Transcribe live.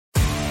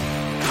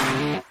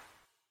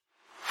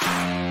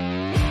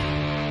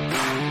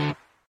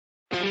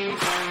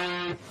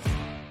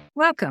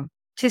Welcome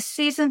to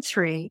Season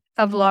 3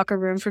 of Locker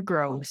Room for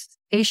Growth,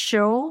 a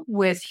show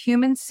with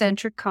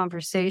human-centric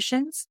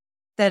conversations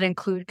that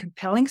include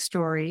compelling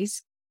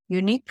stories,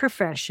 unique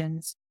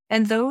professions,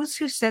 and those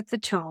who set the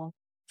tone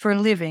for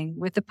living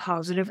with a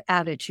positive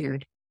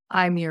attitude.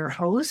 I'm your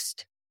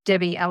host,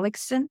 Debbie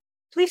Ellickson.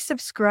 Please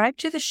subscribe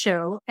to the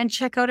show and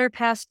check out our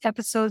past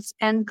episodes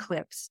and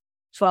clips.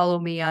 Follow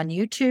me on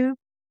YouTube,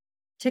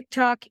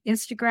 TikTok,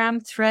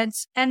 Instagram,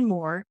 Threads, and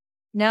more.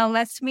 Now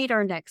let's meet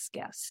our next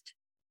guest.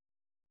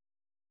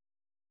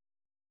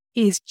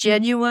 He's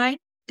genuine,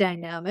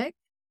 dynamic,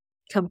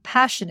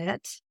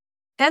 compassionate,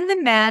 and the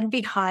man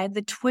behind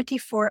the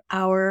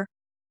 24-hour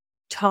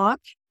talk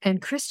and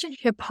Christian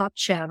hip-hop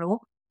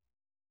channel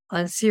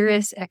on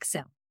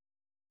SiriusXM.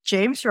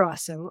 James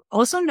Rosseau,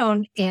 also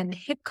known in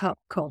hip-hop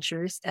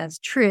cultures as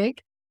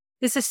Trig,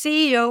 is the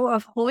CEO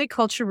of Holy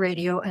Culture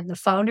Radio and the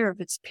founder of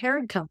its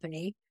parent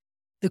company,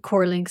 The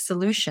CoreLink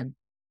Solution.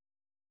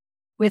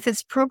 With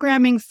its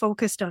programming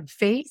focused on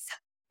faith,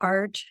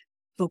 art,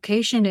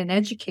 vocation, and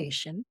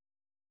education,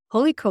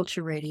 Holy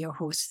Culture Radio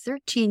hosts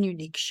 13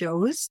 unique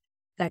shows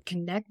that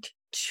connect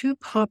to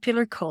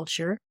popular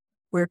culture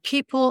where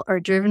people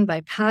are driven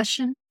by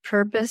passion,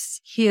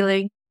 purpose,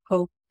 healing,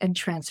 hope, and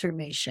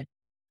transformation.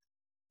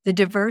 The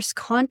diverse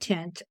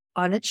content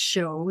on its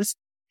shows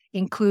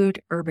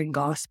include urban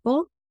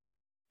gospel,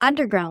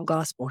 underground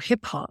gospel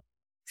hip-hop,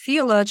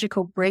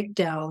 theological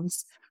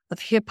breakdowns of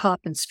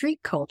hip-hop and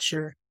street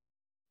culture,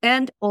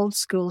 and old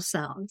school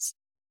sounds.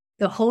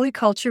 The Holy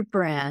Culture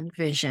brand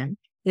vision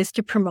is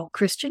to promote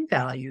Christian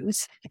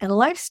values and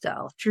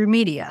lifestyle through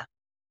media.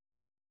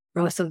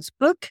 Rosseau's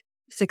book,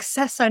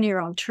 Success on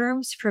Your Own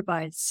Terms,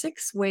 provides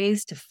 6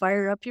 ways to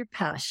fire up your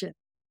passion.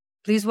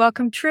 Please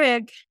welcome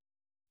Trig.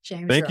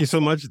 James Thank Rosseau. you so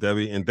much,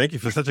 Debbie, and thank you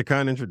for such a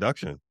kind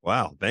introduction.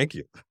 Wow, thank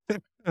you.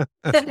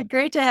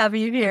 Great to have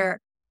you here.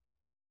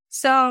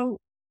 So,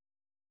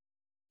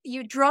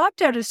 you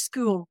dropped out of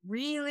school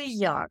really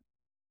young,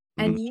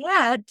 and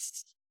yet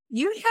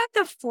you had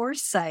the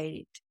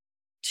foresight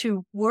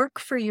to work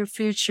for your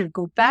future,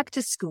 go back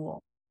to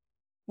school.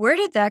 Where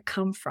did that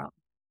come from?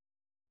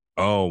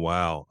 Oh,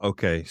 wow.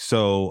 Okay.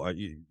 So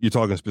you're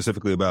talking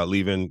specifically about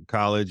leaving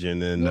college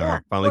and then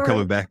finally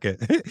coming back at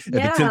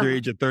the tender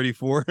age of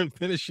 34 and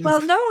finishing.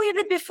 Well, no,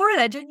 even before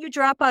that, didn't you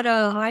drop out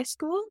of high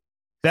school?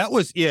 That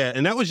was,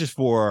 and that was just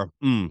for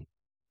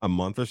a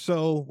month or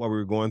so while we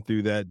were going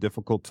through that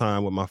difficult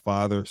time with my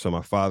father. So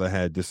my father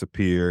had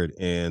disappeared,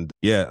 and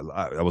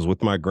I was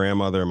with my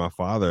grandmother and my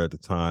father at the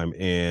time,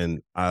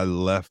 and I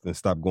left and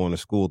stopped going to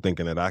school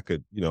thinking that I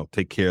could,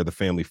 take care of the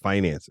family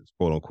finances,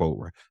 quote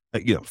unquote,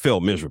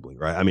 failed miserably,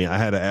 right? I mean, I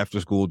had an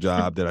after school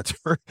job that I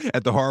turned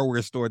at the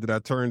hardware store that I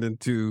turned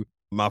into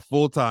my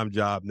full-time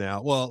job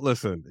now. Well,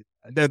 listen,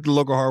 at the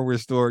local hardware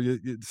store,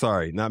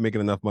 not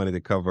making enough money to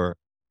cover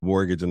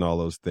mortgage and all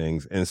those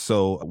things. And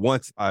so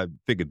once I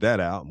figured that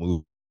out,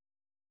 moved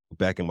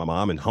back in my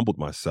mom and humbled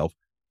myself,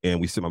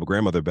 and we sent my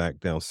grandmother back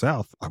down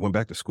south, I went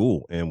back to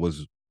school and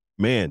was,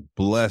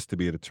 blessed to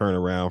be able to turn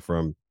around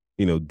from,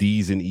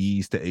 D's and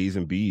E's to A's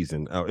and B's.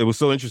 And it was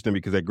so interesting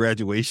because at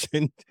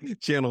graduation,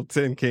 Channel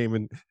 10 came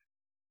and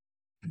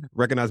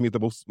recognized me as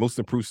the most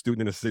improved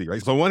student in the city,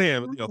 right? So on one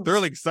hand,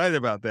 thoroughly excited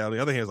about that. On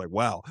the other hand, it's like,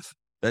 wow,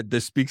 that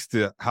this speaks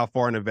to how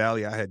far in the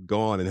valley I had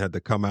gone and had to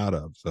come out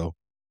of. So.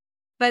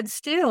 But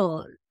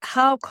still,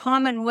 how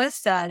common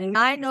was that? And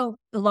I know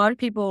a lot of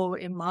people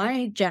in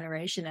my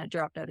generation that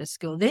dropped out of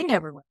school, they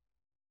never went.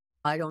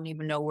 I don't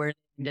even know where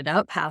they ended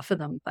up, half of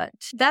them. But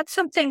that's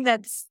something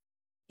that's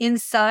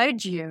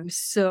inside you.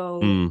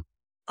 So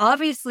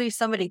obviously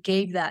somebody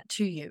gave that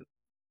to you.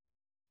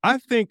 I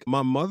think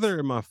my mother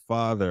and my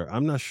father,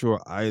 I'm not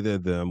sure either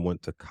of them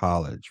went to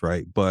college,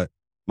 right? But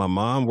my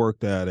mom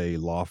worked at a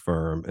law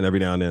firm, and every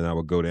now and then I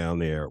would go down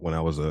there when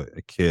I was a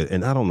kid.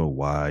 And I don't know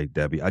why,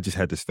 Debbie, I just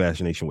had this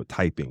fascination with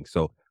typing.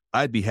 So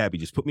I'd be happy.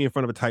 Just put me in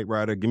front of a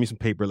typewriter, give me some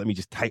paper, let me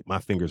just type my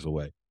fingers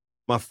away.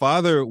 My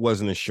father was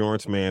an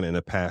insurance man and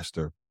a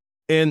pastor.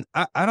 And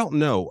I don't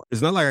know.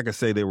 It's not like I could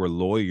say they were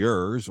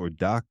lawyers or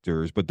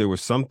doctors, but there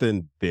was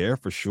something there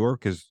for sure.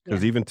 Because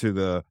even to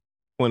the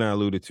point I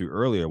alluded to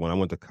earlier, when I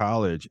went to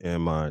college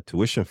and my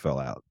tuition fell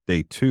out,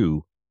 day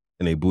 2,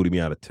 and they booted me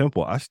out of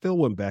Temple, I still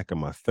went back in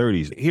my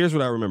 30s. Here's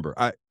what I remember.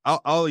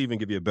 I'll even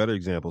give you a better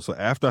example. So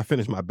after I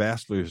finished my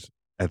bachelor's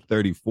at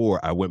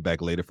 34, I went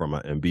back later for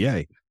my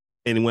MBA.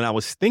 And when I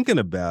was thinking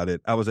about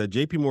it, I was at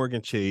JP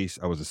Morgan Chase.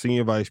 I was a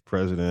senior vice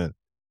president.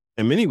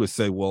 And many would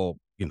say, well,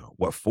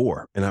 what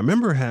for? And I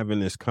remember having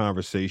this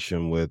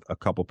conversation with a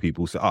couple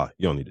people who said,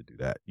 you don't need to do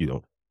that. You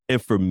don't. And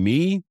for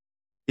me,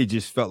 it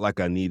just felt like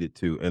I needed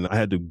to. And I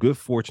had the good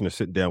fortune to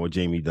sit down with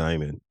Jamie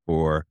Dimon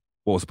for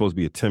what was supposed to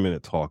be a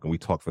 10-minute talk. And we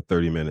talked for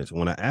 30 minutes. And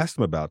when I asked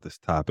him about this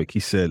topic, he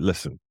said,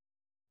 listen,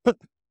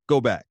 go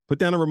back, put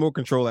down a remote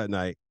control at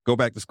night, go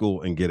back to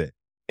school and get it.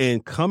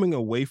 And coming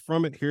away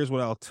from it, here's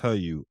what I'll tell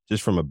you,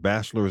 just from a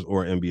bachelor's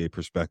or MBA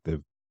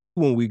perspective.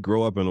 When we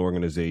grow up in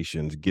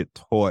organizations, get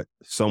taught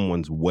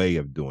someone's way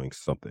of doing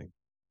something.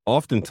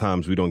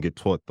 Oftentimes we don't get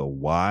taught the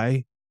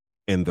why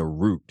and the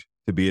root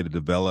to be able to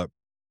develop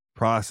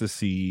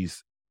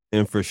processes,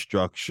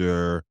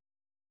 infrastructure,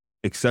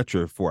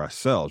 etc. for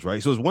ourselves,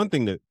 right? So it's one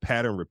thing to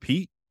pattern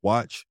repeat,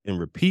 watch and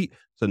repeat.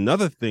 It's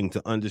another thing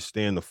to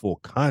understand the full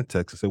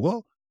context and say,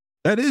 well,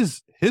 that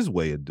is his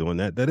way of doing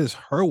that. That is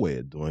her way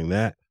of doing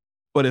that.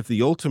 But if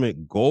the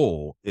ultimate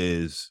goal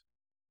is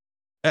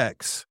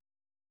X,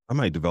 I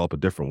might develop a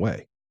different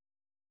way.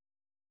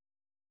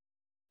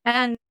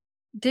 And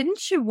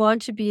didn't you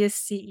want to be a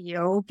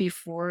CEO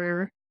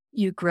before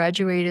you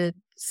graduated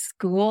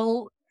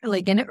school?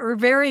 Like in a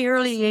very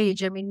early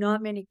age. I mean,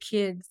 not many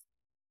kids.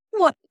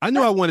 What? I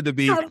knew I wanted to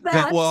be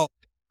that.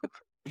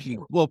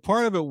 well,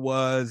 part of it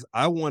was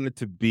I wanted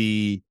to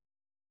be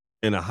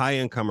in a high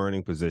income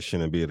earning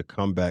position and be able to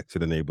come back to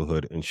the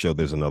neighborhood and show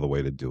there's another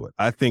way to do it.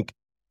 I think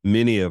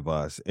many of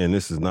us, and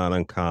this is not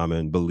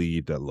uncommon,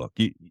 believe that, look,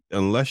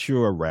 unless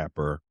you're a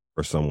rapper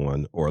or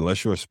someone, or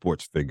unless you're a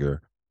sports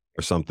figure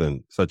or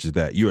something such as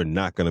that, you are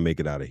not going to make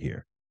it out of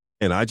here.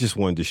 And I just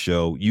wanted to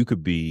show you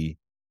could be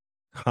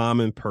a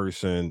common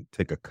person,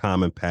 take a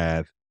common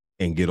path,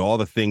 and get all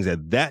the things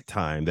at that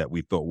time that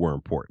we thought were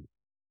important.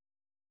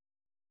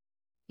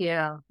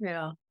 Yeah.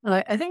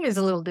 I think it's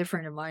a little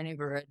different in my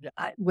neighborhood,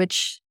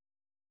 which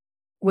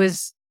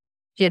was,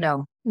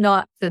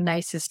 not the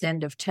nicest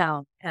end of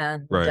town.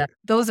 And right.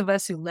 Those of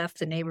us who left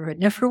the neighborhood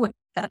never went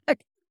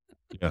back.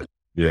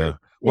 Yeah.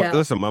 Well,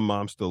 listen, my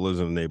mom still lives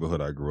in the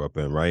neighborhood I grew up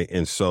in, right?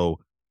 And so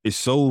it's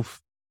so,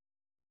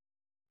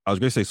 I was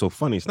going to say so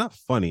funny. It's not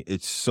funny.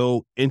 It's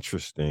so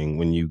interesting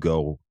when you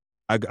go,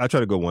 I try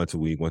to go once a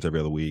week, once every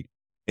other week.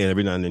 And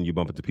every now and then you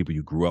bump into people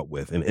you grew up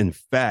with. And in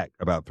fact,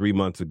 about 3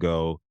 months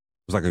ago,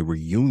 it was like a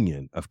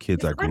reunion of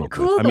kids I grew up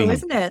cool, with. Though,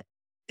 isn't it?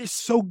 It's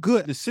so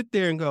good to sit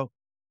there and go,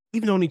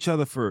 we've known each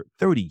other for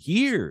 30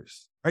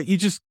 years, right? You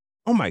just,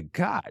 oh my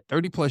God,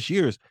 30 plus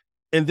years.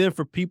 And then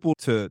for people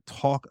to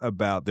talk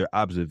about their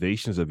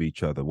observations of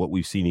each other, what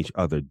we've seen each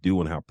other do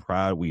and how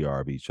proud we are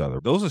of each other.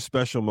 Those are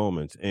special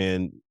moments.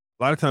 And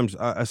a lot of times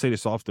I say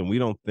this often, we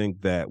don't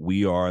think that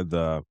we are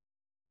the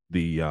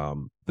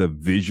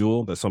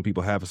visual that some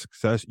people have of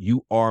success.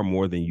 You are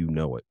more than you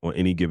know it on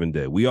any given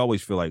day. We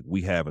always feel like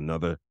we have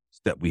another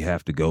step we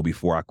have to go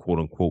before I quote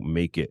unquote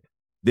make it.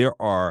 There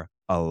are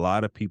a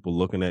lot of people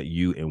looking at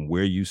you and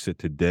where you sit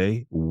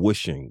today,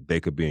 wishing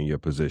they could be in your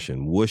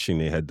position, wishing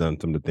they had done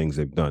some of the things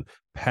they've done,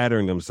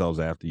 patterning themselves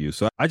after you.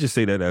 So I just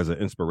say that as an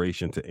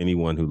inspiration to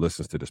anyone who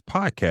listens to this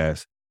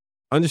podcast.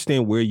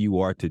 Understand where you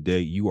are today.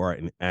 You are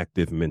an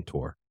active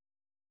mentor.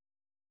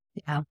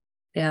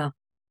 Yeah.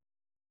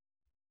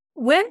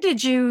 When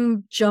did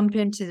you jump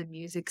into the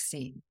music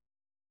scene?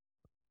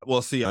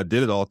 Well, see, I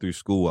did it all through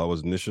school. I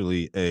was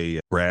initially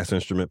a brass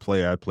instrument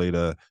player. I played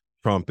a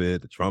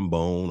trumpet, the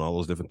trombone, all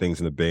those different things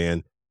in the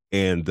band,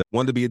 and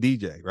wanted to be a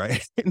DJ,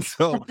 right? And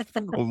so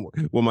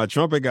when my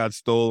trumpet got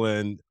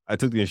stolen, I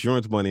took the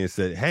insurance money and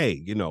said,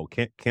 hey,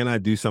 can I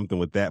do something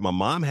with that? My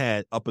mom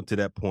had, up until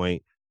that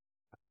point,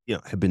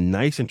 had been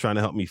nice in trying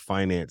to help me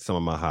finance some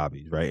of my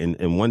hobbies, right?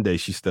 And one day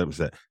she stepped and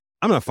said,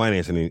 I'm not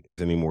financing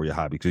any more of your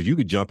hobby because you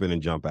could jump in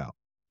and jump out.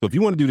 So if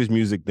you want to do this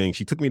music thing,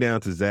 she took me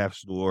down to Zap's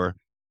store.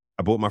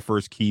 I bought my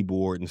first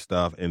keyboard and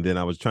stuff. And then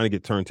I was trying to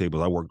get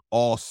turntables. I worked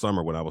all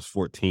summer when I was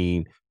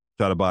 14,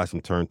 tried to buy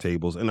some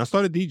turntables. And I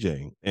started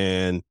DJing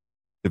and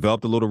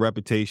developed a little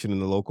reputation in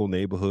the local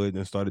neighborhood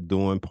and started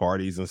doing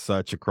parties and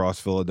such across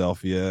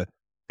Philadelphia.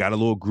 Got a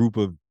little group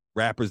of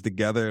rappers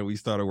together and we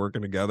started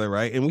working together,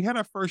 right? And we had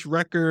our first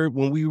record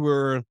when we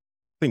were,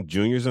 I think,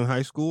 juniors in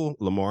high school.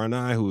 Lamar and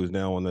I, who is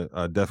now on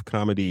the Def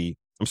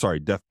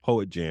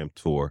Poet Jam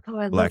tour,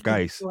 Black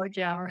Ice.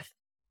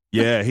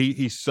 Yeah,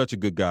 he's such a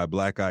good guy.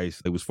 Black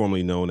Ice, it was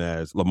formerly known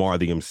as Lamar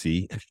the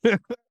MC.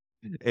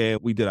 And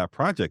we did our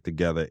project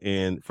together.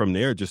 And from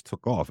there, it just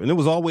took off. And it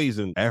was always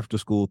an after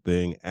school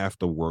thing,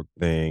 after work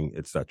thing,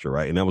 et cetera,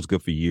 right? And that was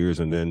good for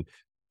years. And then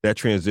that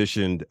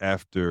transitioned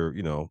after,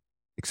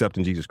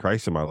 accepting Jesus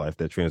Christ in my life,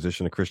 that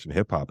transitioned to Christian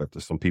hip hop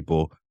after some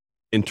people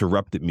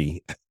interrupted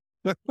me.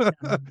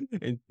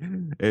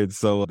 and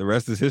so the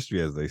rest is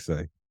history, as they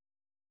say.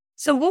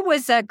 So what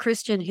was that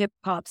Christian hip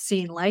hop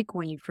scene like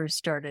when you first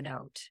started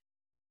out?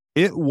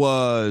 It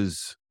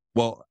was,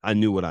 well, I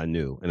knew what I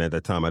knew. And at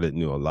that time, I didn't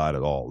know a lot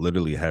at all.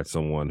 Literally had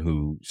someone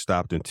who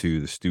stopped into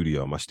the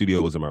studio. My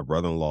studio was in my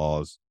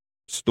brother-in-law's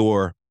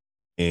store.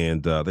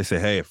 And they say,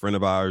 hey, a friend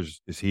of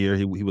ours is here.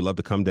 He would love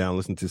to come down and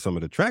listen to some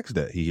of the tracks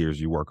that he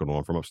hears you working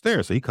on from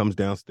upstairs. So he comes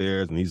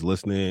downstairs and he's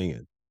listening.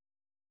 And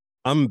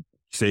I'm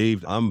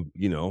saved. I'm,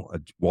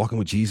 walking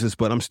with Jesus,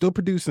 but I'm still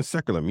producing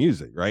secular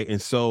music, right?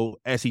 And so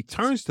as he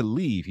turns to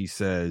leave, he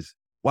says,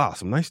 wow,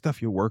 some nice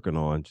stuff you're working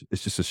on.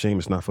 It's just a shame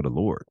it's not for the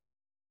Lord.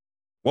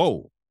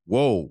 Whoa.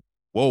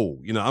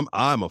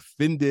 I'm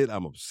offended.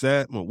 I'm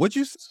upset. What'd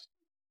you say?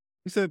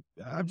 He said,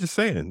 I'm just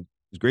saying,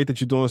 it's great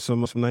that you're doing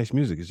some nice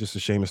music. It's just a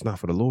shame it's not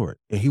for the Lord.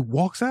 And he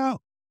walks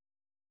out.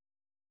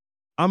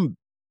 I'm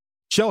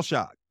shell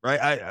shocked,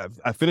 right?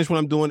 I finished what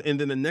I'm doing. And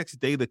then the next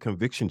day, the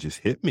conviction just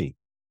hit me.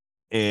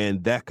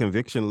 And that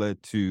conviction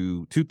led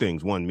to two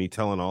things. One, me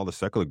telling all the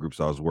secular groups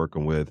I was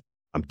working with,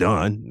 I'm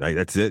done. Right?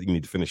 That's it. You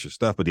need to finish your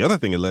stuff. But the other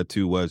thing it led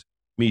to was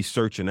me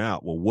searching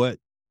out, well, what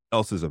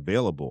else is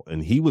available.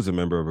 And he was a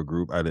member of a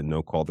group I didn't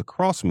know called the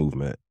Cross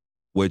Movement,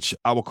 which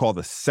I will call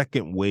the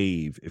second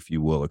wave, if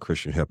you will, of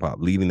Christian hip hop,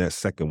 leading that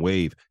second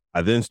wave.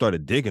 I then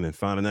started digging and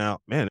finding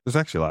out, man, there's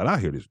actually a lot out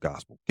here. There's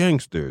gospel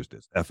gangsters,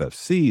 there's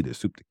FFC, there's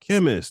Soup to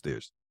Chemist,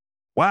 there's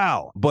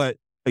wow. But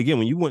again,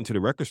 when you went to the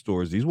record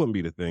stores, these wouldn't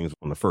be the things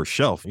on the first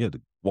shelf. You had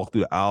to walk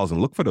through the aisles and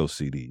look for those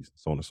CDs, and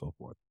so on and so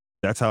forth.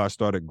 That's how I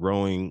started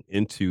growing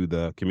into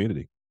the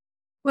community.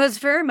 Well, it's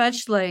very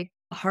much like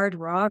hard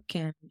rock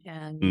and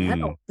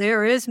metal.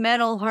 There is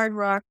metal, hard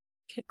rock,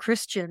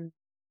 Christian.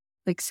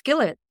 Like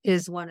Skillet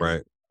is one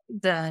of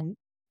the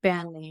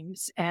band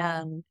names,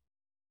 and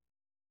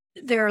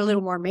they're a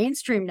little more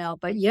mainstream now.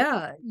 But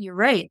yeah, you're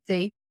right.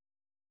 They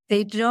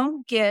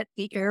don't get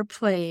the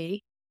airplay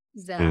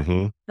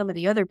that some of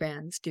the other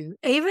bands do,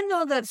 even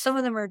though that some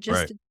of them are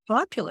just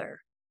popular.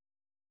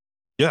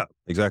 Yeah,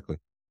 exactly.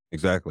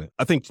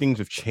 I think things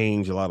have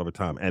changed a lot over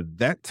time. At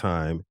that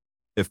time,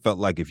 it felt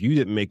like if you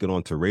didn't make it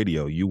onto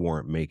radio, you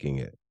weren't making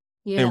it.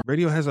 Yeah. And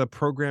radio has a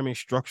programming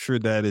structure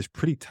that is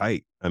pretty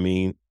tight. I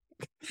mean,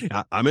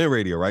 I'm in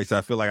radio, right? So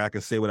I feel like I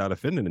can say without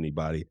offending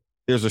anybody.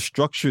 There's a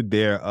structure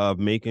there of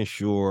making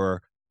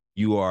sure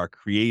you are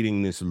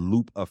creating this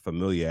loop of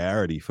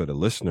familiarity for the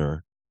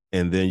listener,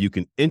 and then you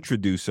can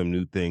introduce some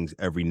new things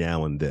every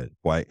now and then,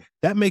 right?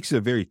 That makes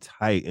it very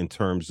tight in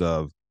terms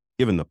of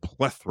given the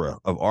plethora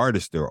of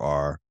artists there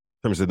are,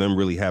 in terms of them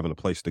really having a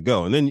place to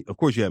go. And then, of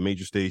course, you have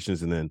major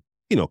stations and then,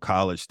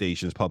 college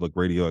stations, public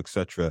radio,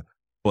 etc.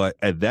 But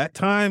at that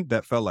time,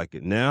 that felt like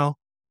it. Now,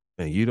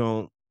 and you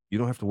don't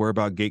have to worry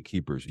about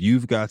gatekeepers.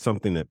 You've got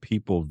something that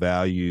people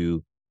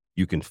value.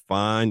 You can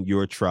find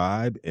your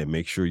tribe and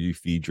make sure you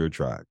feed your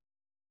tribe.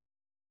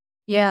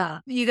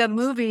 Yeah. You got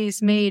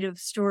movies made of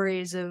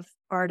stories of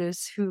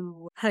artists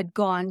who had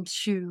gone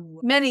to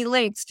many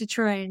lengths to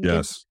try and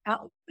get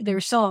out their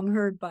song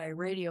heard by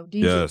radio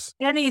DJs.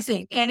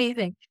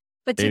 Anything.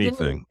 But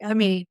today, I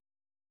mean,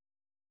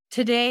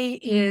 today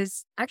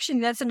is actually,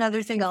 that's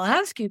another thing I'll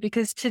ask you,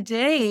 because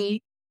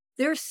today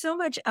there's so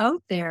much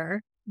out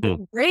there. But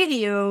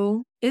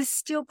radio is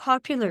still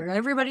popular.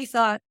 Everybody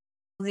thought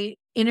the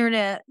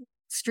internet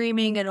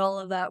streaming and all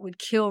of that would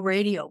kill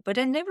radio, but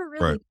it never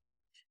really.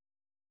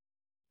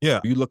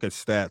 Yeah, you look at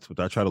stats, which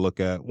I try to look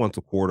at once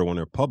a quarter when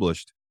they're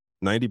published,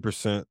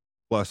 90%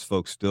 plus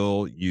folks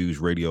still use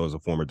radio as a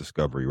form of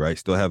discovery, right?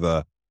 Still have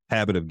a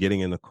habit of getting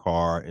in the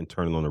car and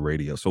turning on the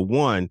radio. So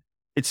one,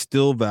 it's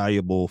still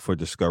valuable for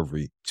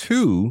discovery.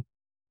 Two,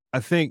 I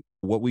think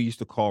what we used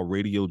to call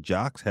radio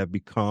jocks have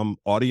become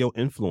audio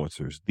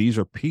influencers. These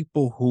are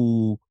people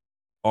who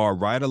are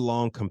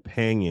ride-along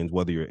companions,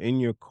 whether you're in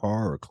your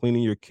car or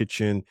cleaning your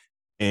kitchen.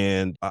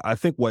 And I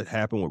think what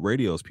happened with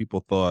radio is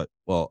people thought,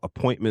 well,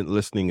 appointment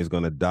listening is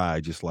going to die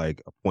just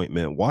like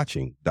appointment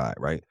watching died,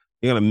 right?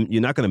 You're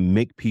not going to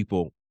make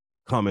people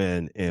come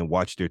in and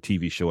watch their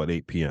TV show at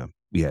 8 p.m.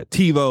 We had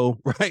TiVo,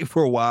 right,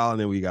 for a while, and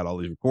then we got all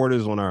these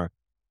recorders on our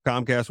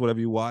Comcast, whatever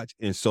you watch.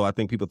 And so I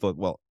think people thought,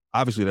 well,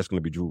 obviously that's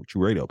going to be true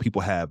radio.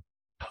 People have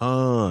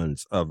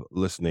tons of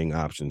listening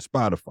options,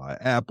 Spotify,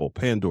 Apple,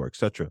 Pandora,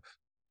 etc.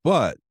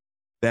 But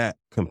that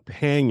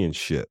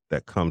companionship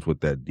that comes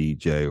with that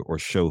DJ or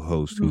show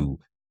host who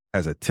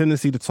has a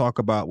tendency to talk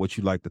about what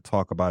you like to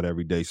talk about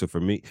every day. So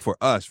for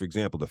us, for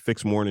example, the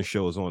Fixed Morning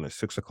Show is on at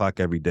 6:00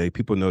 every day.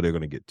 People know they're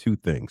going to get two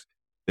things.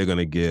 They're going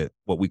to get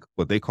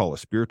what they call a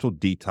spiritual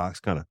detox,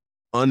 kind of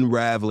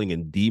unraveling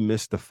and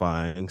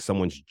demystifying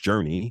someone's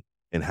journey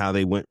and how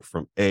they went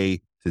from A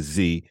to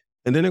Z.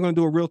 And then they're going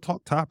to do a real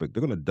talk topic.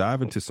 They're going to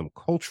dive into some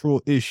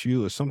cultural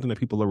issue or something that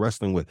people are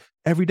wrestling with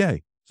every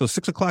day. So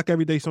 6:00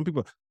 every day, some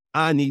people,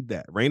 I need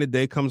that. Raina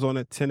Day comes on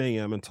at 10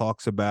 a.m. and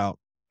talks about,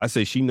 I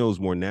say she knows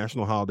more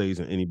national holidays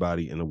than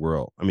anybody in the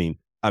world. I mean,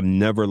 I've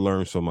never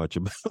learned so much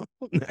about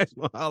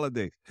national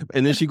holidays.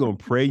 And then she's going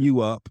to pray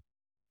you up,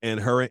 and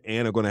her and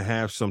Ann are going to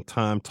have some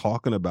time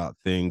talking about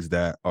things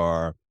that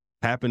are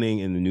happening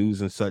in the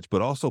news and such,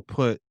 but also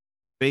put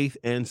faith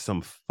and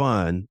some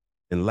fun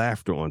and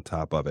laughter on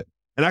top of it.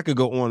 And I could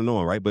go on and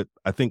on, right? But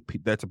I think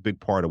that's a big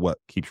part of what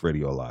keeps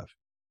radio alive.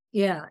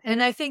 Yeah.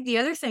 And I think the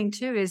other thing,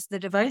 too, is the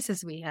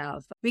devices we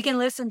have. We can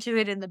listen to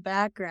it in the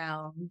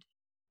background,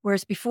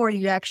 whereas before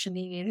you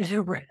actually needed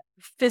a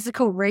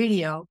physical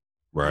radio.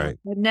 Right.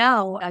 But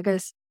now, I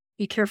guess,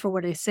 be careful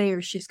what I say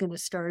or she's going to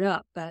start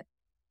up. But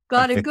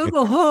got a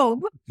Google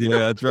Home. Yeah,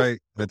 that's right.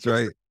 That's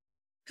right.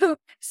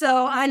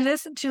 So I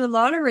listen to a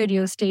lot of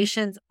radio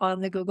stations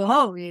on the Google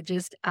Home. You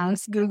just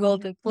ask Google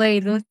to play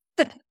the.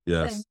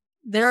 Yes.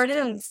 There it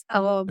is.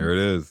 There it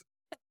is.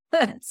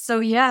 So,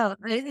 yeah,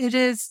 it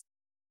is.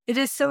 It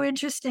is so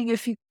interesting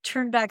if you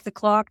turn back the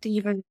clock to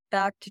even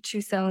back to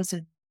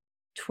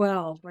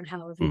 2012 when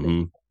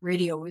however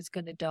radio was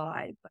going to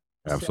die. But,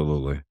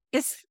 absolutely. So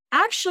it's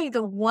actually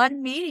the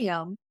one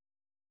medium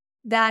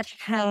that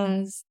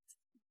has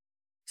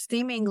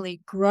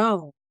seemingly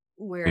grown,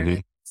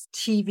 where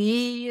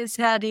TV has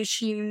had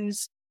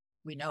issues.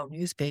 We know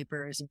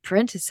newspapers and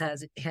print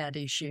has had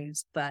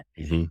issues, but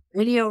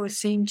radio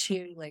seemed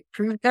to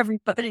prove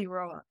everybody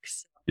wrong.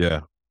 So.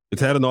 Yeah.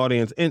 It's had an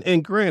audience,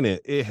 and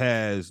granted, it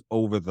has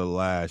over the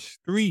last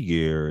 3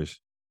 years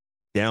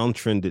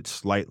downtrended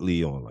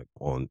slightly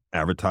on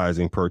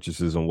advertising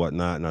purchases and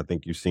whatnot. And I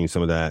think you've seen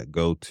some of that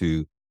go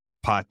to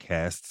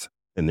podcasts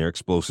and their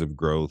explosive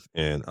growth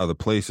and other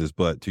places.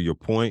 But to your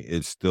point,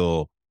 it's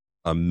still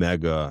a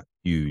mega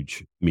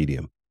huge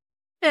medium.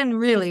 And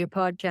really, a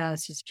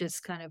podcast is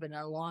just kind of an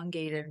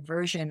elongated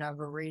version of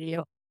a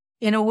radio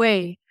in a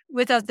way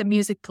without the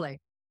music play.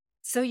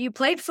 So you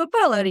played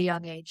football at a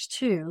young age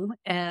too.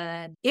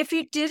 And if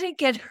you didn't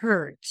get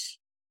hurt,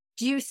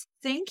 do you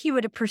think you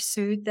would have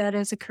pursued that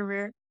as a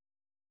career?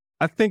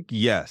 I think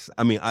yes.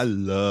 I mean, I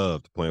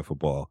loved playing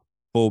football.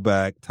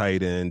 Fullback,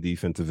 tight end,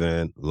 defensive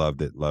end,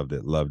 loved it, loved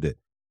it, loved it.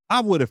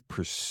 I would have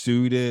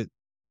pursued it,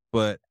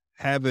 but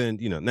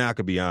now I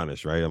could be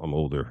honest, right? I'm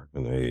older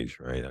in age,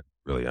 right? I'm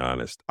really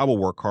honest. I will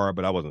work hard,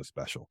 but I wasn't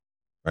special,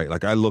 right?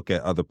 Like I look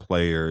at other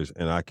players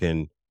and I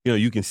can,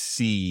 you can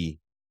see.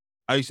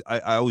 I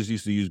always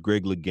used to use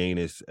Greg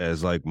Louganis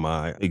as like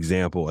my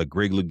example. Like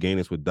Greg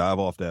Louganis would dive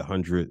off that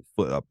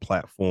 100-foot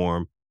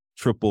platform,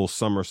 triple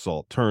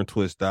somersault, turn,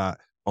 twist, dot,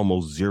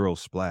 almost zero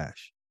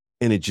splash.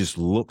 And it just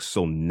looks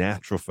so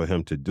natural for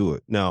him to do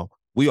it. Now,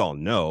 we all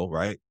know,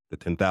 right? The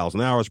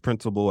 10,000 hours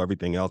principle,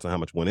 everything else and how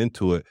much went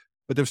into it.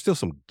 But there's still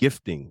some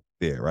gifting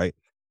there, right?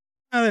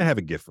 I didn't have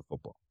a gift for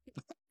football.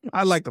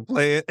 I like to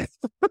play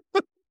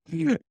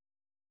it.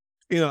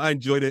 I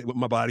enjoyed it with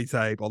my body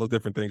type, all those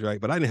different things,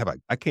 right? But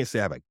I can't say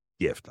I have a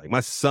gift. Like my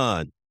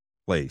son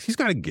plays. He's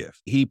got a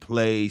gift. He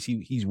plays.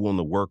 He's willing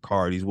to work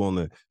hard. He's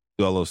willing to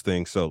do all those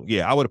things. So,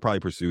 yeah, I would have probably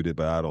pursued it,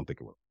 but I don't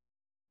think it would.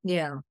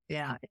 Yeah,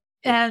 yeah.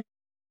 And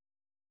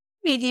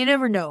I mean, you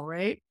never know,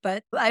 right?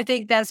 But I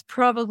think that's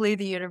probably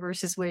the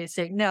universe's way of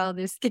saying, no,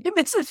 this game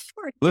isn't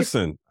for you.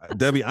 Listen,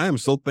 Debbie, I am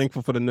so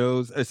thankful for the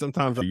no's. And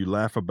sometimes you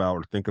laugh about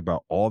or think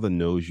about all the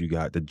no's you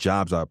got, the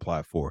jobs I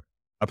applied for.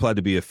 I applied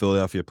to be a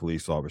Philadelphia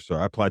police officer.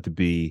 I applied to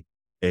be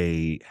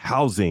a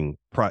housing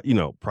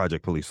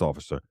project police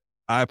officer.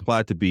 I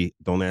applied to be,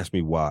 don't ask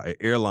me why, an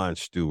airline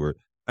steward.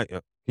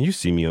 Can you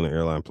see me on an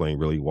airline plane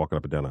really walking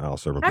up and down the aisle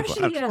serving people?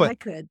 Actually, yeah, I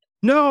could.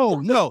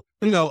 No,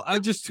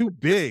 I'm just too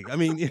big. I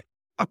mean,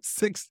 I'm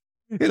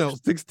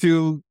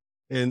 6'2"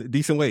 and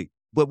decent weight.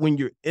 But when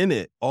you're in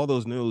it, all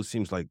those no's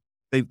seems like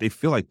they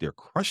feel like they're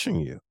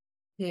crushing you.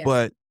 Yeah.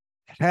 But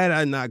had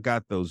I not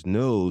got those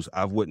no's,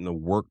 I wouldn't have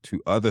worked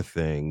to other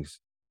things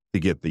to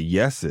get the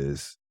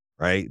yeses,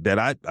 right? That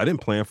I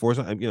didn't plan for.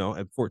 So,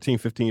 at 14,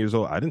 15 years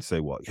old, I didn't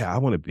say, well, yeah, I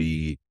want to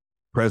be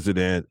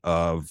president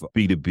of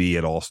B2B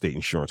at Allstate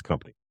Insurance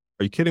Company.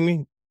 Are you kidding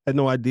me? I had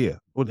no idea.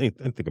 Well, I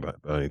didn't think about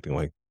anything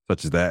like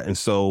such as that. And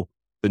so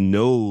the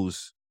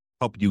no's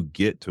help you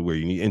get to where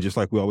you need. And just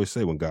like we always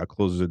say, when God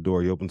closes a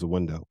door, he opens a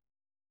window.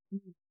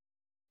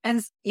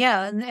 And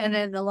yeah, and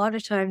then a lot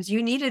of times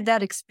you needed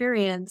that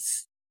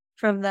experience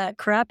from that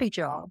crappy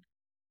job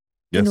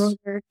in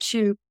order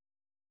to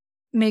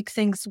make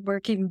things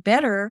work even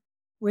better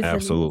with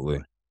Absolutely.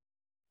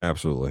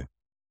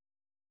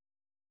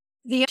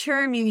 The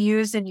term you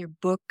use in your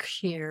book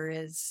here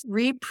is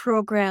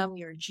reprogram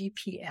your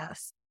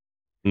GPS.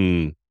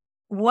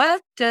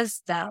 What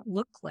does that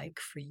look like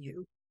for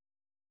you?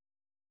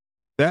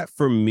 That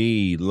for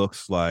me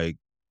looks like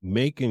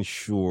making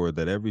sure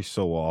that every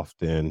so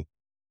often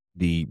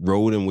the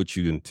road in which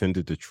you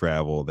intended to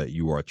travel, that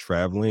you are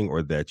traveling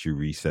or that you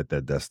reset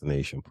that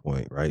destination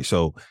point, right?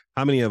 So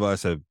how many of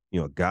us have,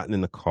 gotten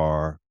in the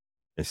car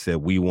and said,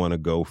 we want to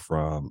go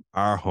from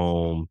our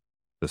home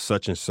to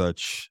such and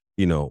such,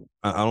 I don't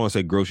want to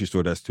say grocery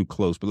store, that's too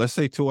close, but let's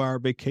say to our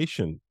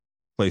vacation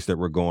place that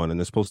we're going, and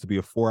it's supposed to be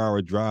a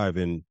 4-hour drive.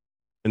 And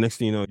the next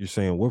thing you know, you're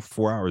saying we're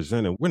 4 hours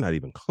in and we're not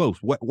even close.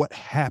 What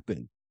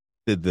happened?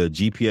 Did the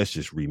GPS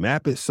just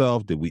remap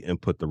itself? Did we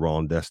input the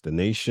wrong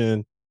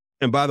destination?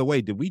 And by the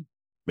way, did we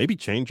maybe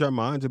change our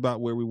minds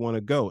about where we want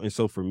to go? And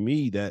so for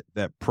me,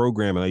 that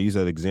program, and I use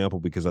that example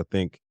because I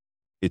think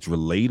it's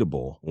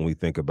relatable when we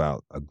think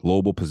about a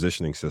global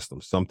positioning system,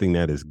 something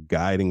that is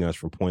guiding us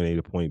from point A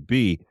to point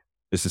B,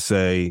 is to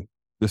say,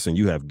 listen,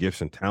 you have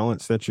gifts and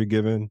talents that you're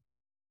given.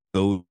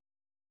 Those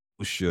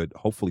should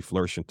hopefully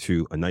flourish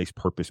into a nice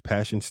purpose,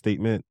 passion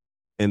statement,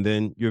 and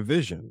then your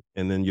vision.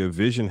 And then your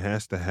vision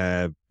has to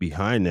have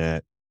behind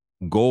that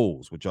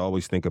goals, which I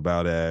always think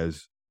about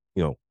as,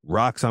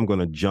 rocks I'm going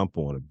to jump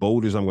on,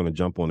 boulders I'm going to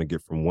jump on to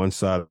get from one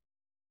side of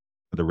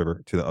the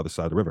river to the other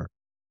side of the river.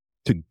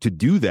 To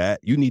do that,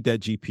 you need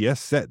that GPS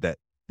set that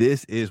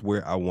this is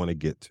where I want to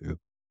get to. And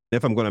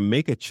if I'm going to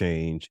make a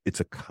change, it's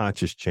a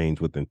conscious change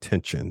with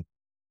intention.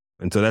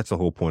 And so that's the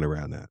whole point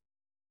around that.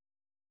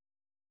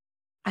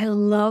 I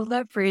love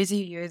that phrase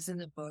you use in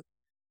the book,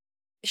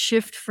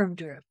 shift from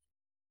drift.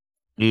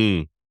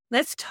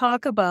 Let's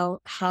talk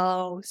about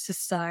how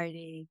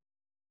society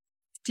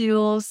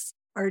steals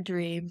our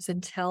dreams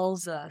and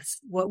tells us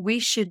what we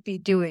should be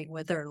doing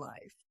with our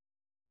life.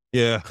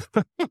 Yeah.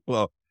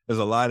 Well, there's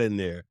a lot in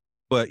there.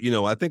 But,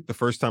 I think the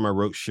first time I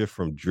wrote Shift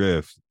from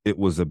Drift, it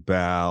was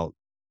about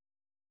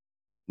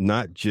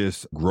not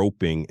just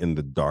groping in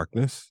the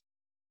darkness,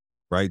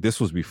 right? This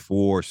was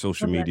before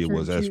social media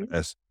was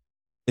as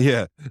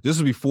Yeah, this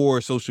was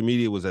before social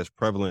media was as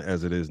prevalent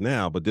as it is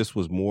now, but this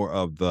was more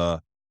of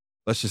the,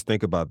 let's just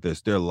think about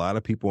this. There are a lot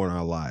of people in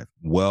our life,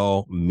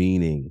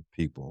 well-meaning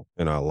people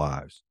in our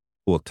lives,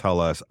 who will tell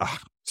us,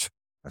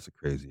 that's a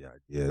crazy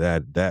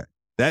idea. That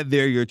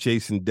there you're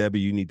chasing, Debbie,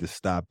 you need to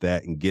stop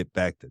that and get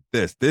back to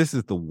this. This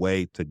is the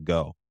way to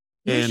go.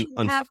 You And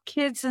should have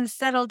kids and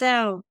settle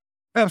down.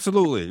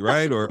 absolutely,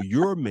 right? Or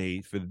you're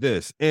made for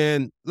this.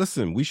 And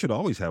listen, we should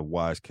always have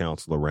wise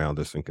counsel around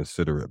us and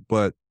consider it.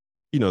 But,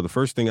 the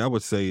first thing I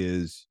would say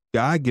is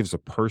God gives a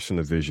person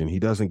a vision. He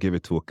doesn't give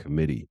it to a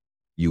committee,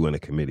 you and a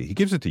committee. He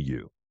gives it to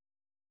you,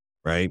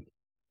 right?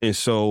 And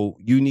so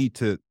you need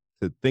to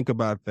think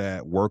about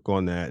that, work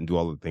on that, and do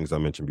all the things I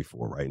mentioned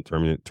before, right?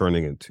 And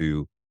turning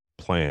into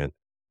plan.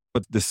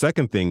 But the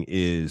second thing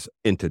is,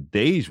 in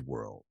today's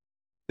world,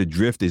 the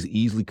drift is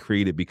easily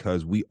created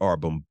because we are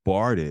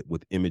bombarded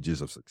with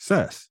images of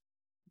success.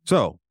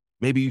 So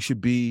maybe you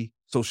should be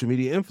social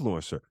media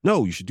influencer.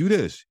 No, you should do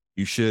this.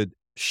 You should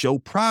show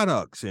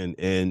products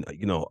and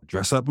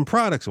dress up in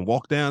products and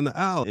walk down the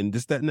aisle and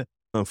this, that, and that.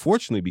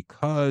 Unfortunately,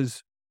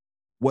 because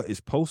what is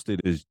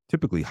posted is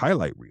typically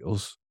highlight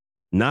reels,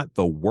 not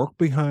the work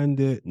behind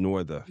it,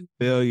 nor the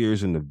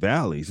failures and the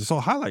valleys. It's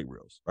all highlight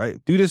reels, right?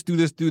 Do this, do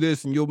this, do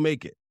this, and you'll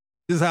make it.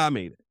 This is how I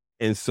made it.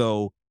 And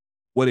so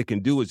what it can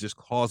do is just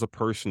cause a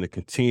person to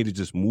continue to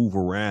just move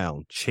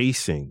around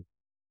chasing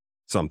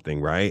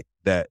something, right?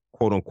 That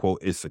quote unquote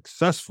is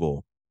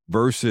successful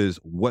versus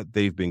what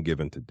they've been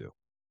given to do.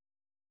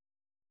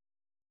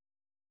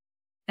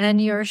 And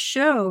your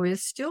show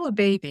is still a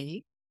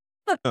baby.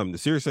 The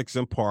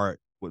SiriusXM part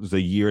was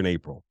a year in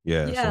April.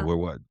 Yeah. So we're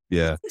what?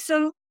 Yeah.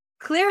 So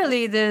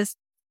clearly this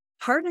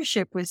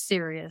partnership with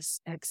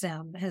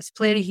SiriusXM has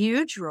played a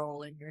huge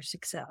role in your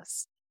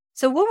success.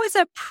 So what was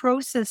that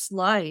process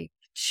like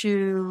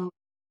you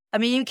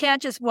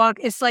can't just walk.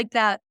 It's like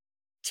that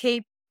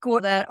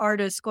that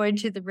artist going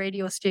to the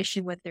radio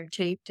station with their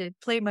tape to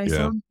play my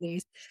song,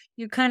 please.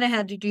 You kind of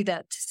had to do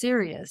that to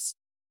Sirius.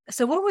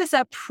 So what was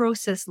that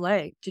process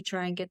like to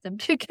try and get them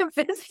to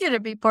convince you to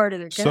be part of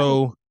their company?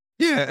 So,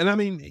 yeah. And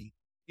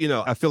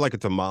I feel like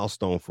it's a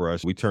milestone for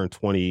us. We turned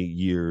 20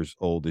 years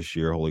old this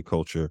year, Holy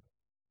Culture,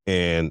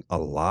 and a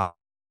lot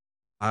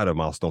of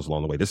milestones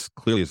along the way. This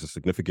clearly is a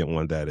significant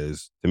one that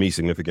is, to me,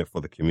 significant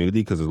for the community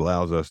because it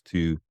allows us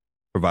to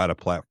provide a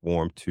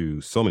platform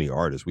to so many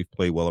artists. We've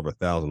played well over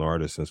 1,000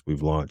 artists since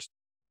we've launched.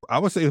 I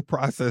would say the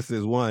process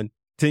is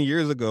 10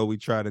 years ago, we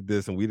tried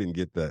this and we didn't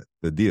get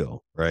the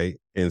deal, right?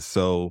 And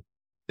so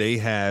they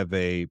have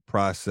a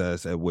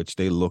process at which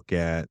they look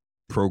at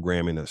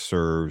programming that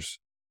serves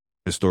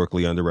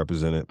historically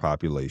underrepresented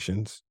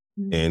populations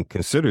and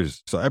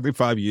considers. So every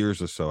 5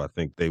 years or so, I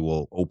think they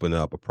will open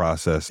up a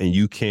process and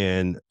you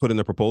can put in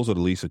a proposal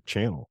to lease a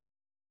channel.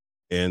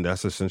 And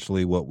that's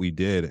essentially what we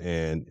did.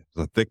 And it's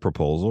a thick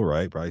proposal,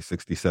 right? Probably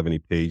 60, 70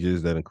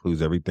 pages that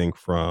includes everything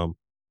from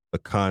the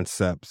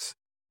concepts,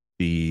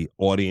 the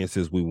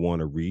audiences we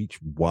want to reach,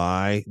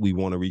 why we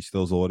want to reach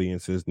those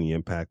audiences, and the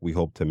impact we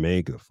hope to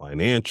make, the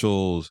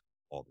financials,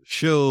 all the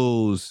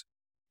shows,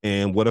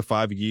 and what a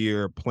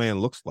 5-year plan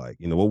looks like.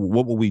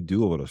 What will we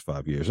do over those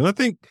 5 years? And I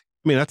think,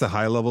 that's a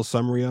high level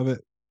summary of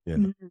it. Yeah.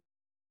 Mm-hmm.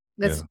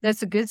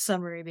 That's a good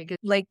summary because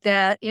like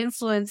that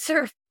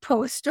influencer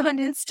post on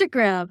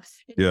Instagram.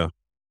 Yeah.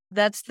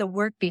 That's the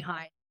work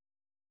behind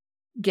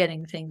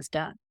getting things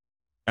done.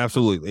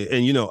 Absolutely.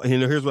 And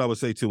here's what I would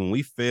say too. When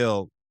we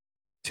failed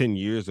 10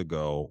 years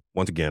ago,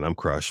 once again, I'm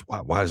crushed.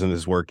 Why isn't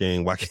this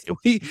working? Why didn't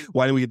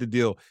we get the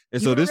deal?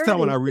 And so this time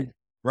when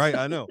right,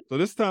 I know. So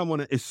this time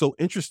when it's so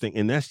interesting,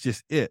 and that's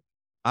just it.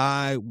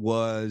 I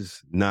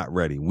was not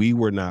ready. We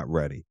were not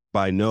ready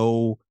by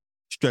no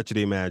stretch of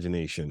the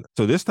imagination.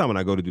 So this time when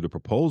I go to do the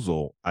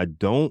proposal, I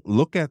don't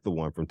look at the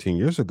one from 10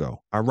 years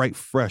ago. I write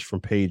fresh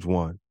from page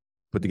 1,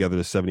 put together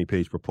the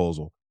 70-page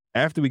proposal.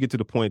 After we get to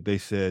the point, they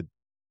said,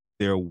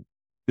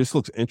 this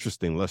looks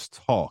interesting. Let's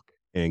talk,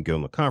 and get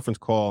on the conference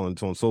call and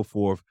so on and so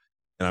forth.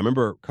 And I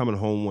remember coming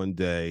home one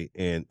day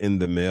and in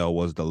the mail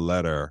was the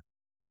letter,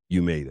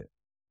 "You made it."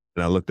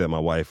 And I looked at my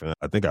wife and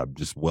I think I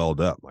just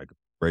welled up, like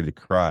ready to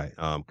cry.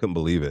 Couldn't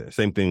believe it.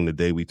 Same thing the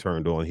day we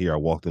turned on here. I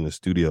walked in the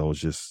studio and was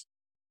just,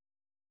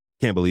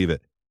 can't believe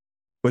it.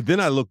 But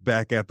then I look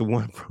back at the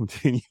one from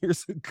 10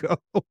 years ago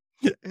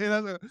and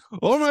I said,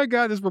 oh my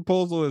God, this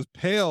proposal is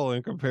pale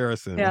in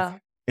comparison. Yeah.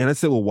 And I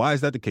said, well, why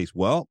is that the case?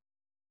 Well,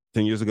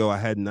 10 years ago, I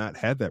had not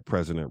had that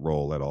president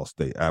role at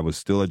Allstate. I was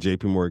still at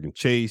JP Morgan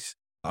Chase.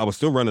 I was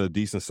still running a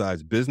decent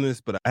sized business,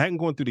 but I hadn't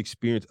gone through the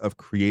experience of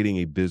creating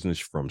a business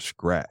from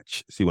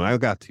scratch. See, when I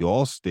got to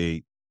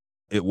Allstate,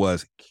 it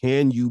was,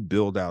 can you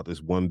build out this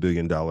 $1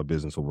 billion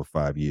business over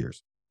 5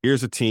 years?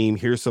 Here's a team,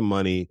 here's some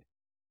money,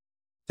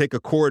 take a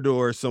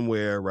corridor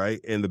somewhere, right,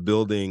 in the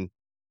building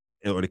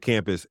or the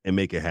campus and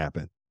make it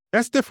happen.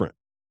 That's different.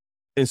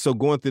 And so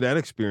going through that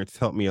experience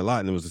helped me a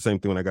lot. And it was the same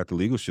thing when I got to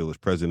Legal Shield as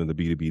president of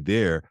the B2B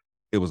there.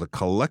 It was a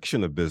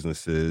collection of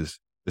businesses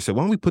that said,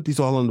 why don't we put these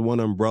all under one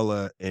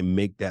umbrella and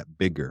make that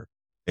bigger?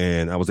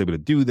 And I was able to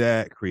do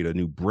that, create a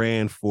new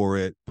brand for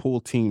it, pull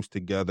teams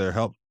together,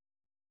 help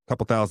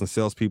couple thousand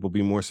salespeople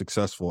be more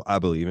successful, I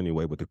believe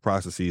anyway, with the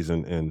processes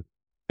and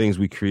things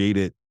we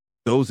created.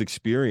 Those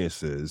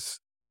experiences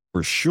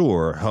for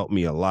sure helped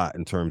me a lot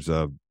in terms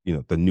of,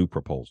 the new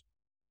proposal.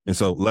 And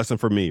so lesson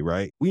for me,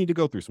 right? We need to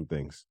go through some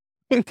things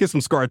and get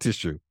some scar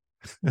tissue.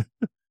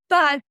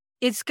 But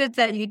it's good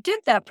that you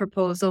did that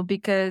proposal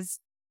because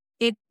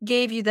it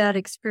gave you that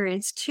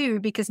experience too,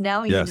 because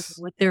now you know Yes.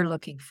 what they're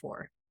looking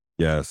for.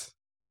 Yes.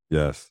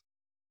 Yes.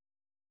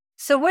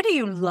 So what do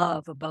you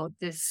love about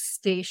this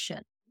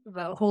station,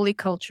 about Holy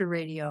Culture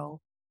Radio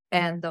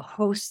and the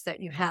hosts that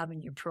you have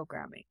in your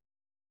programming?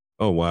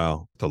 Oh,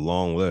 wow. It's a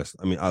long list.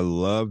 I mean, I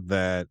love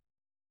that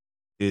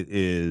it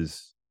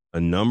is a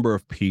number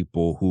of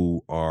people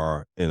who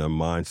are in a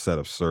mindset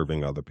of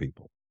serving other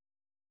people.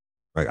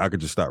 Right. I could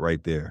just stop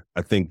right there.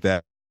 I think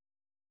that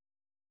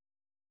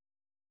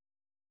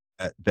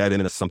that in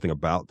is something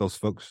about those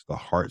folks, the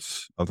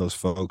hearts of those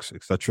folks,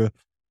 etc.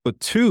 But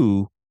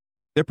two,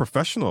 they're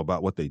professional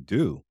about what they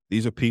do.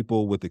 These are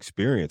people with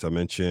experience. I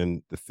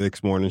mentioned the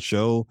Fix Morning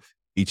Show.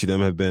 Each of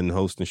them have been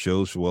hosting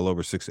shows for well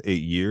over 6 to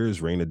 8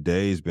 years. Rain of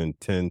Day has been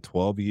 10,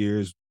 12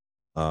 years.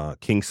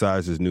 King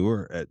Size is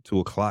newer at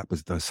 2:00, but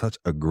has done such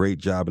a great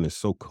job and is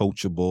so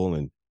coachable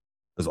and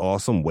is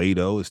awesome.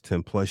 Wado is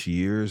 10 plus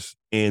years.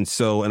 And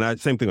so,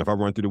 same thing, if I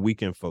run through the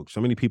weekend, folks,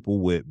 so many people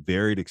with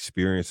varied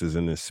experiences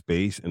in this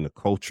space, in the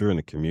culture, in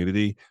the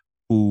community,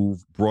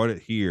 who've brought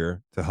it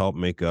here to help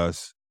make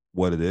us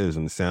what it is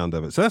and the sound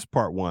of it. So that's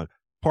part one.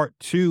 Part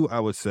two, I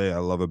would say I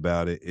love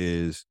about it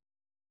is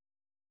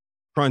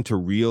trying to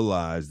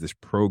realize this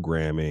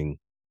programming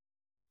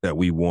that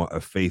we want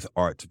a faith,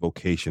 arts,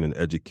 vocation, and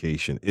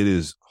education. It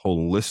is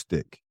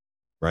holistic,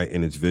 right?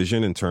 In its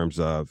vision in terms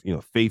of,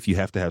 faith, you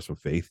have to have some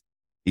faith,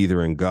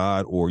 either in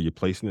God or you're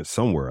placing it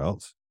somewhere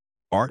else.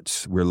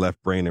 Arts, we're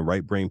left brain and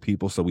right brain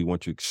people. So we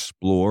want to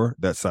explore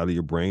that side of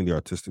your brain, the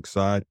artistic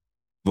side.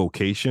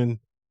 Vocation,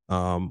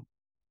 man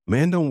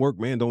don't work,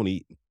 man don't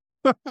eat.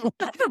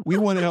 We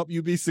want to help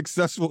you be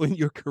successful in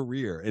your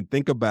career and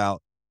think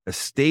about the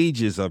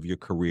stages of your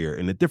career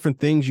and the different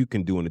things you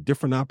can do and the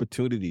different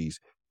opportunities.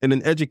 And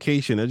in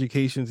education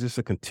is just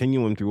a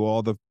continuum through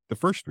all the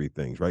first three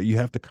things, right? You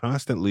have to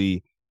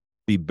constantly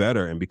be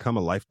better and become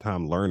a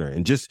lifetime learner.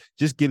 And just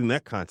getting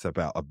that concept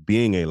out of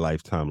being a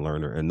lifetime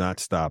learner and not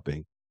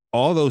stopping.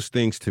 All those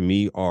things to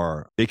me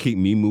they keep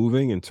me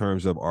moving in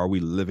terms of, are we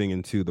living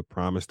into the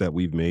promise that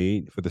we've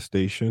made for the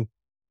station?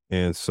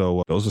 And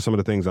so those are some of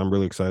the things I'm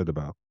really excited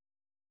about.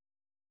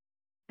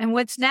 And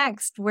what's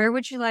next? Where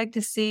would you like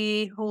to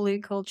see Holy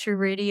Culture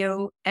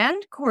Radio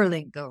and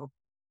Corelink go?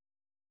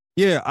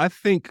 Yeah, I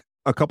think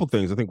a couple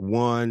things. I think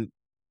one,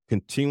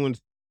 continuing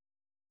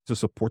to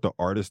support the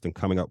artist and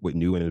coming up with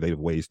new and innovative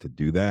ways to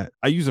do that.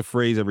 I use a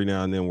phrase every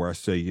now and then where I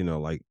say,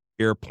 like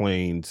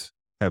airplanes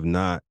have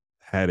not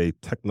had a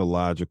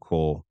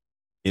technological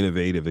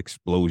innovative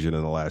explosion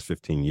in the last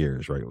 15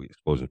 years, right?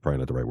 Explosion is probably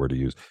not the right word to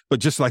use, but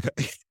just like,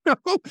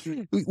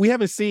 we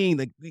haven't seen,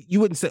 like, you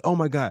wouldn't say, oh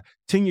my God,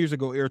 10 years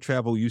ago, air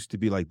travel used to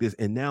be like this.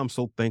 And now I'm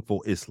so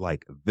thankful it's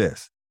like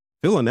this.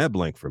 Fill in that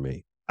blank for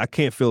me. I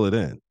can't fill it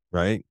in,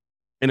 right?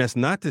 And that's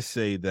not to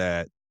say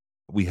that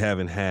we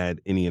haven't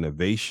had any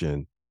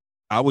innovation.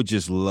 I would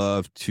just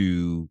love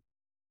to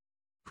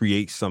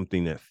create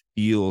something that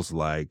feels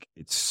like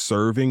it's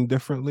serving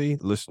differently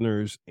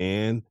listeners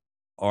and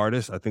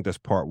artists. I think that's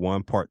part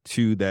one. Part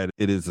two, that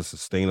it is a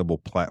sustainable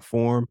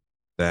platform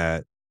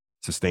that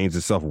sustains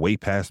itself way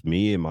past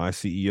me and my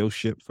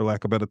CEO-ship, for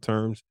lack of better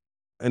terms.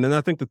 And then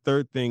I think the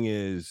third thing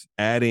is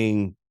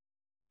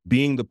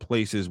being the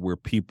places where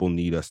people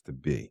need us to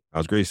be. I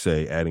was going to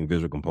say adding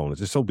visual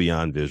components. It's so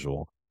beyond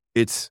visual.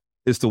 It's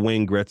the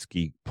Wayne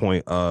Gretzky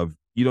point of,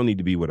 you don't need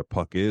to be where the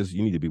puck is.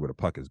 You need to be where the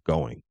puck is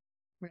going.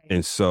 Right.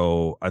 And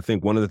so I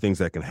think one of the things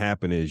that can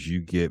happen is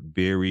you get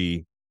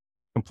very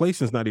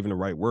complacent is not even the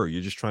right word.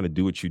 You're just trying to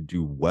do what you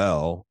do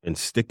well and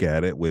stick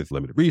at it with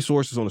limited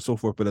resources, on and so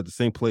forth. But at the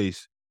same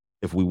place,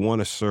 if we want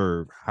to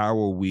serve, how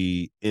are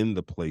we in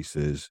the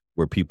places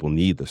where people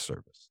need the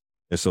service?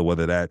 And so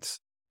whether that's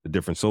the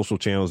different social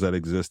channels that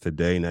exist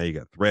today, now you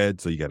got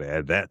Threads, so you got to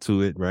add that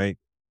to it, right?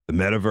 The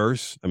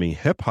metaverse. I mean,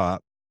 hip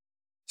hop,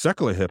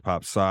 secular hip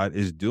hop side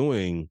is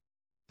doing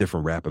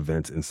different rap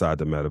events inside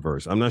the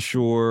metaverse. I'm not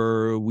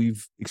sure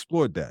we've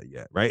explored that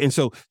yet, right? And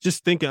so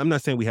just thinking, I'm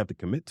not saying we have to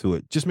commit to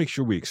it. Just make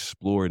sure we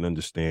explore and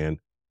understand,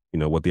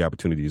 what the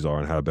opportunities are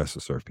and how best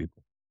to serve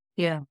people.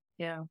 Yeah,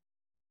 yeah.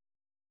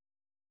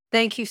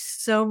 Thank you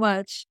so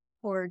much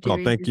for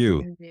doing thank this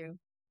you. interview.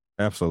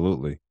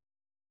 Absolutely.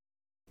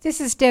 This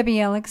is Debbie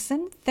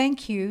Ellickson.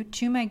 Thank you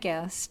to my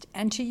guest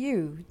and to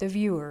you, the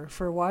viewer,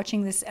 for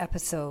watching this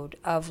episode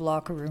of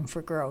Locker Room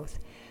for Growth.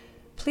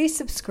 Please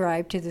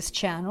subscribe to this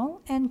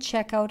channel and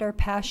check out our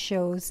past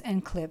shows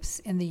and clips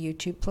in the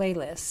YouTube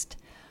playlist.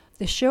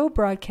 The show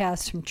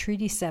broadcasts from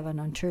Treaty 7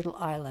 on Turtle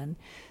Island,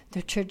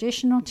 the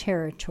traditional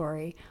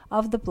territory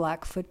of the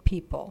Blackfoot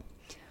people,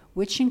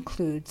 which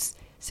includes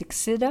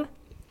Siksika,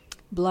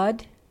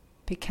 Blood,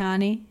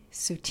 Piikani,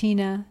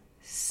 Tsuut'ina,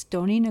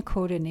 Stoney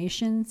Nakoda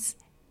Nations,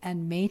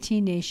 and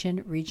Métis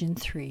Nation Region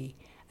 3.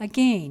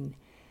 Again,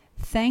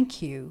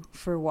 Thank you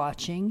for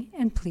watching,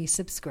 and please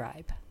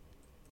subscribe.